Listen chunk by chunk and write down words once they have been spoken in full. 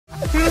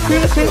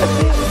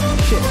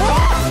Shit.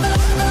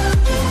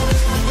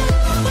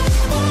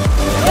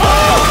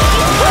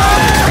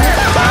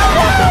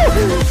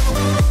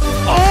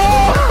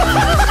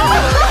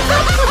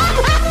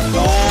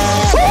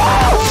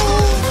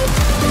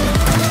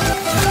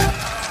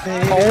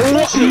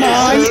 Oh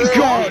my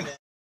god!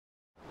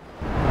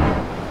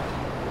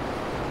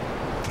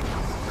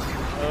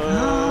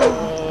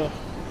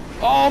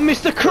 Oh,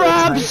 Mr.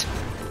 Krabs!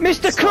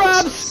 Mr.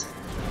 Krabs!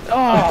 Oh,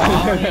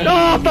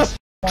 oh, for f***'s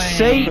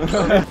sake!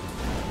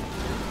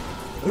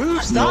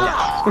 Who's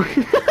that?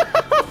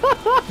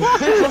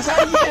 Was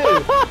that you?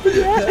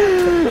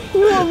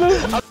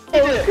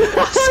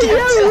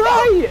 Yeah,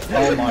 right!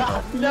 Oh my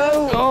god.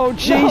 No! Oh,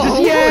 Jesus,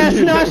 yes!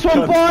 Nice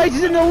one, boys!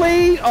 He's in the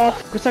lead! Oh,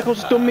 because I could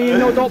stun me and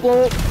no dot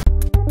blow up.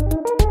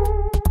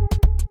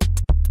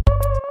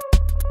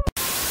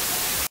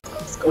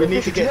 We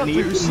need to get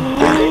news.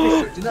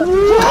 What?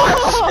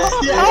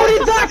 How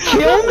did that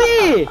kill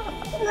me?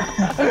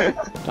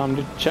 Time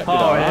to check it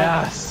out. Oh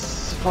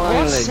yes!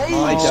 Finally.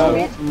 My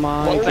god.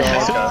 My What the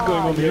hell's god.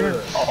 going on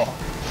here?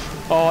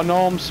 Oh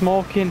no, I'm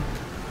smoking.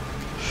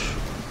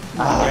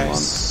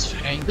 Yes.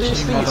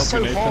 This thing is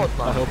so hard,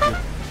 I'll man. help you.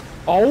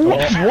 Oh,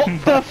 what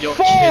the You're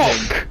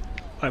fuck?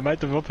 I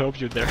might have not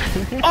helped you there.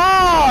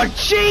 Oh,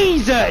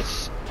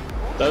 Jesus!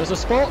 There's a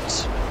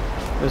spot.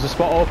 There's a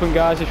spot open,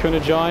 guys, if you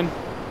want to join.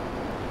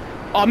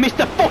 Oh, I missed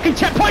the fucking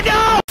checkpoint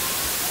now!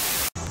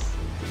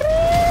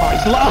 Oh,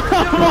 he's oh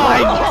my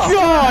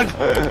god!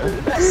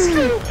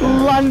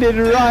 Landed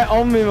right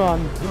on me,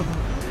 man.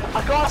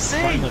 I can't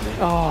see! Finally.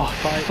 Oh,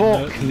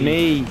 fuck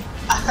me.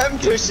 I'm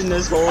pushing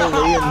this whole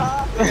lane.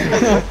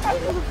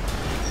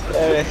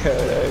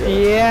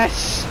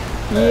 Yes!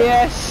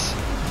 Yes!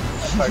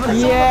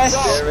 Yes!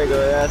 There we go,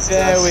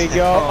 There we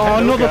go. Oh, hello,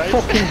 another guys.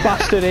 fucking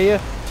bastard here.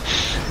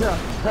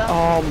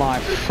 Oh my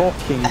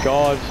fucking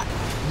god.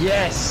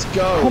 Yes,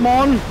 go! Come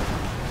on!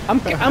 I'm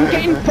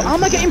getting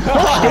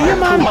pushed here,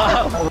 man!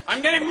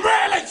 I'm getting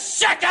really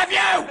sick of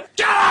you!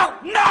 Get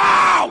out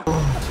now!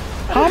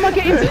 How am I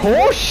getting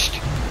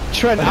pushed?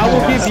 Trent, I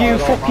will give you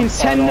fucking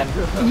 10.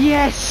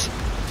 Yes!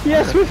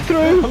 Yes, we're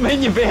through! I'm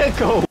in your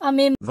vehicle. I'm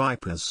in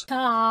Vipers.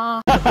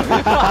 car. I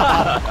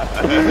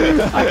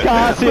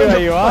can't see where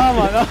you are,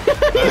 man.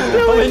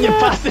 I'm in your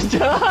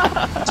passenger.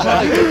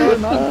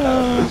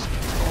 Of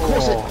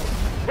course it.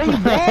 Hey,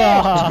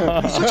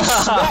 man! You're such a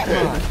sweat,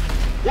 man!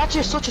 You're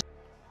actually such a.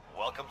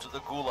 Welcome to the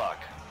Gulag.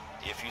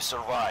 If you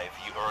survive,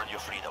 you earn your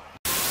freedom.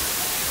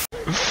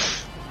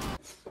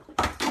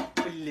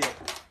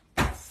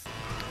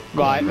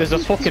 Right, there's a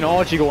fucking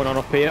orgy going on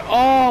up here.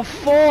 Oh,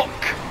 fuck!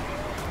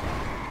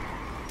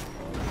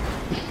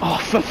 Oh,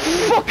 for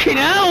fucking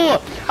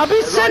hell! I've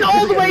been sent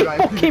all the way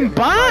fucking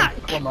back!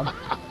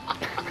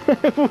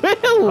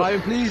 Will!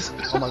 Ryan, please!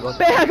 Oh my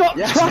god. I got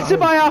twatted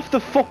by half the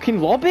fucking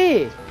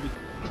lobby!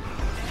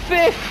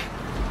 Fifth!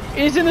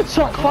 He's in the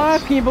top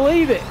 5, can you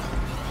believe it?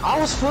 I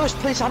was first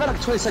place, I had like a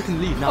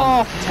 20-second lead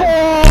now. Oh,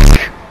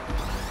 fuck!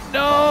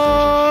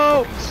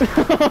 No!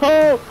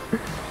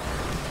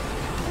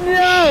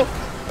 No!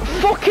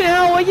 Fucking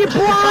hell, are you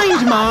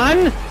blind,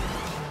 man?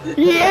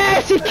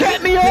 Yes, he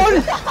kept me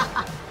on!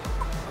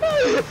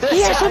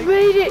 Yes, I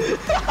made it!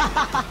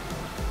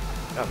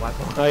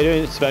 How you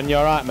doing, Sven? You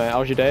alright, mate?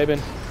 How's your day been?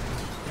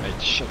 Hey,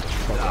 shut the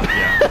fuck up,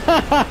 yeah.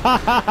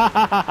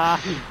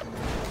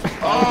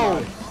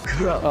 Oh!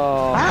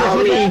 Oh,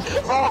 Homie!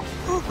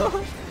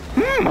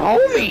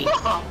 homie!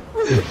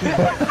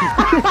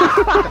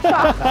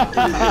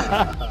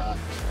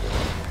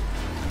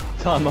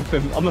 I'm up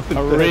in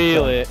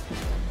Really?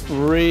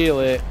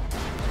 Really?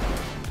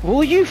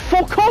 Will you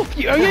fuck off?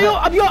 Are you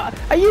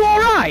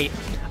alright?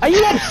 Are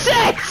you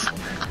obsessed?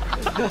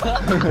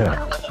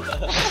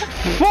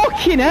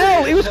 Fucking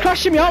hell! He was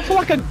crashing me out for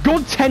like a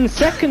good 10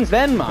 seconds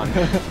then, man.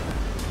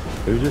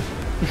 Who's this?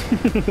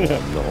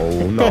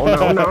 Oh, no.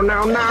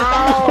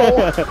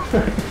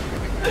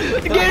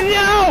 Again,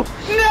 no!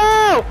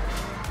 No!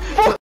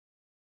 Fuck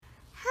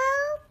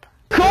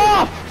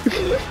off!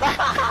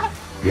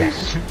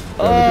 Yes.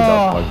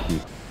 Oh. Thank you.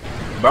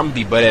 But I'm gonna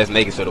be butt ass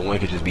naked so the wind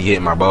could just be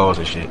hitting my balls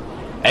and shit.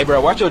 Hey bro,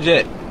 watch your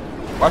jet.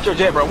 Watch your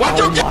jet, bro. Watch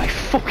your jet! Oh my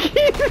fucking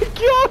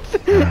god!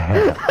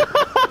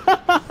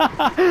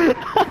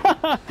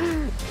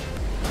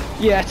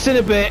 Yeah, it's in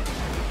a bit.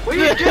 What are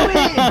you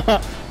doing?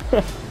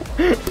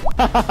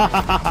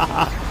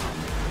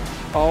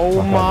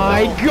 Oh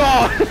my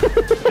god!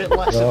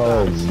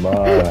 Oh my.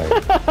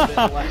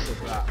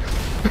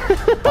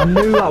 I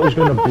knew that was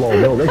going to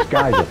blow up. This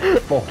guy's a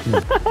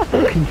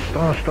fucking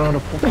star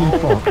of fucking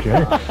fox,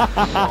 yeah?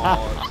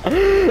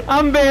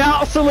 I'm being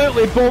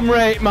absolutely bum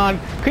rate, man.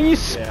 Can you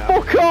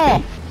fuck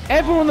off?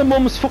 Everyone and the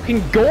mum's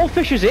fucking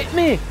goldfish has hit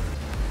me.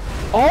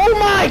 Oh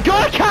my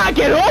god, I can't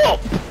get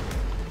up!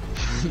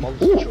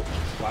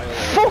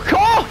 Fuck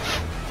off!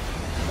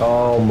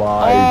 Oh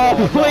my.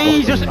 Oh,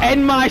 please just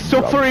end my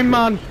suffering,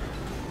 man.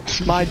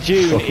 My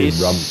June Fucking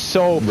is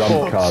so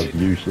Ram car's fucked.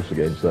 useless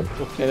against them.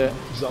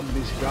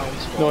 Zombies ground.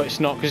 No, it's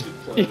not, because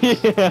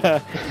yeah,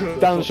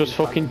 Dan's just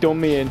fucking done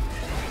me in.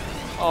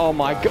 Oh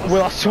my god,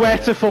 well I swear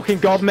to fucking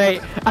god,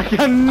 mate, I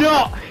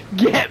cannot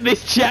get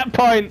this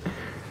checkpoint.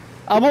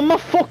 I'm on my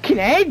fucking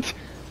head.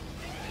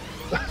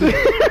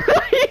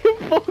 You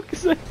fuck's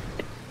sake.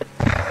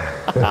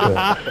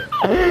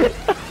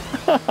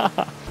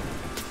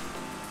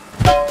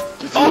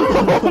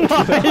 Oh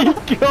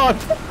my god.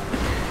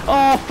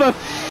 Oh for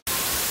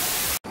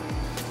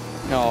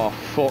oh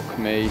fuck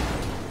me.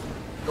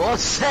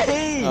 God's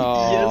sake!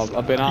 Oh, Yes,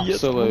 I've been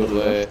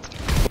absolutely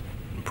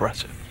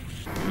Impressive.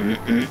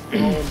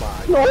 Oh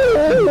my.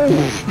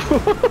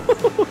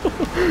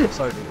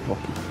 Sorry.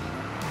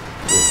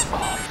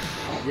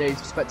 Yeah,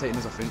 he's spectating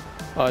us, I think.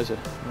 Oh, is it?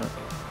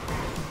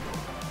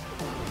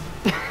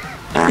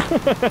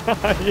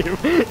 you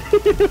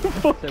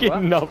fucking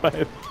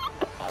knobhead.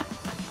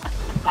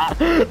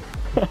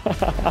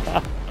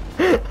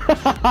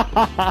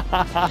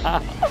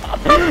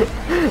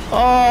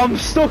 Oh, I'm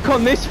stuck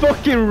on this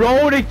fucking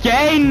road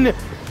again!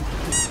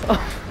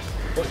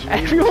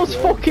 Everyone's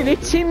fucking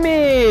hitting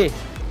me!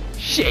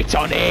 Shit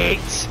on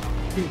it!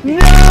 No!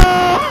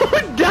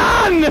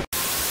 Dan!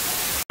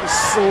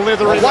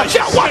 Slithering. Watch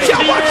out! Watch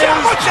out! Watch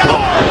out! Watch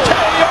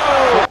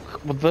out!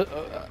 Well,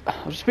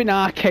 I've just been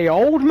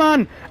RKO'd,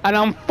 man, and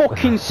I'm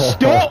fucking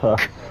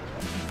stuck!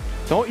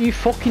 Don't you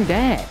fucking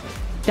dare!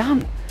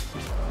 Dan!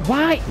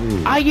 Why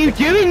are you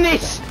doing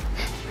this?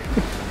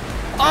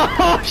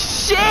 Oh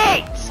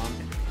shit!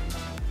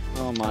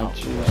 Oh my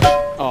Jesus.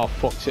 Oh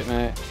fucked it,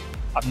 mate.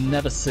 I've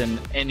never seen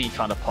any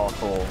kind of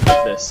parkour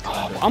like this.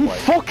 I'm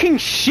fucking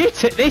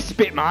shit at this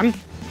bit, man.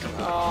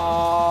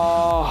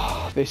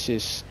 Oh, this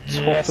is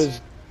tough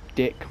as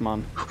dick,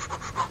 man.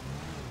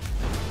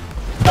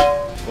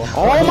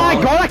 Oh my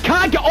god, I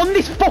can't get on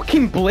this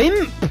fucking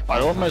blimp! I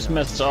almost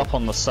messed up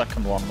on the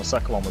second one. The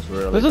second one was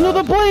really There's bad.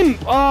 another blimp!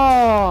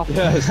 Oh!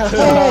 Yes.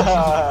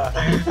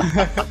 I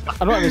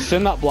don't even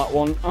seen that black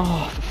one.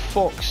 Oh,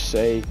 for fuck's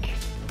sake.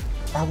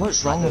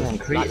 What's wrong with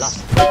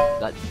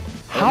them?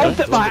 How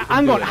the right,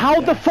 hang on, how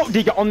the fuck do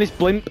you get on this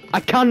blimp? I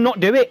cannot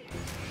do it.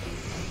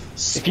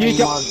 If you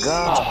get, my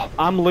god. oh,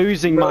 I'm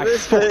losing my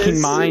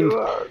fucking mind.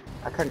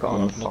 I can't get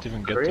on. Not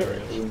even get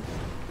there.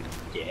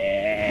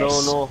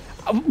 Yes. No.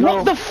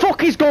 What the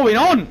fuck is going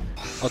on?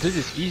 Oh, this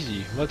is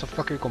easy. What the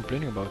fuck are you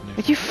complaining about,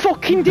 Nick? You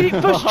fucking did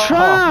it first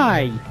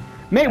try.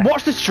 Mate,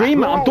 watch the stream,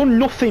 man. I've done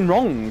nothing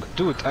wrong.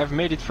 Dude, I've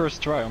made it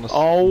first try on the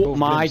Oh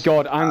my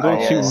god, I'm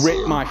going to yes.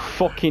 rip my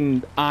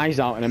fucking eyes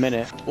out in a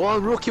minute. Well,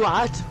 Rookie,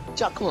 what?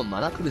 Jack, come on,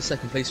 man. That could be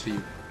second place for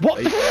you.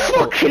 What the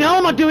fucking hell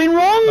am I doing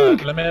wrong? I'm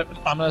gonna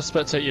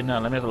spectate you now.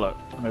 Let me have a look.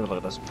 Let me have a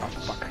look at this. Oh,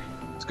 fuck.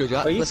 Let's go,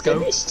 Jack. Are you Let's go.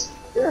 finished?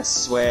 You're a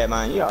swear,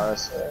 man. You are a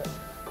swear.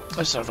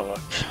 Let's have a look.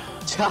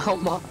 Ciao,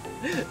 man.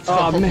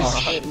 Oh, I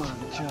missed it, man.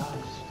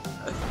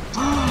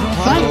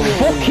 Thank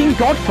fucking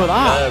god for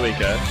that. There we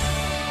go.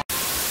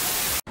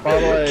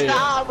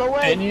 By the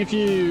way, any of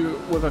you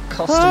with a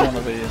custom one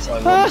of these,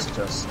 I would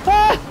suggest.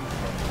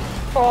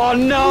 Oh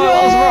no,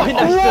 I was right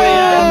next to the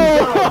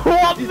end.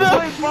 What the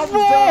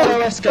fuck?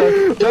 Let's go.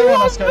 Go on,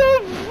 let's go.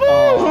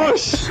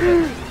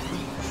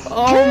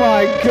 Oh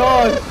my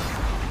god.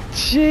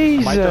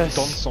 Jesus. I might have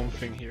done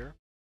something here.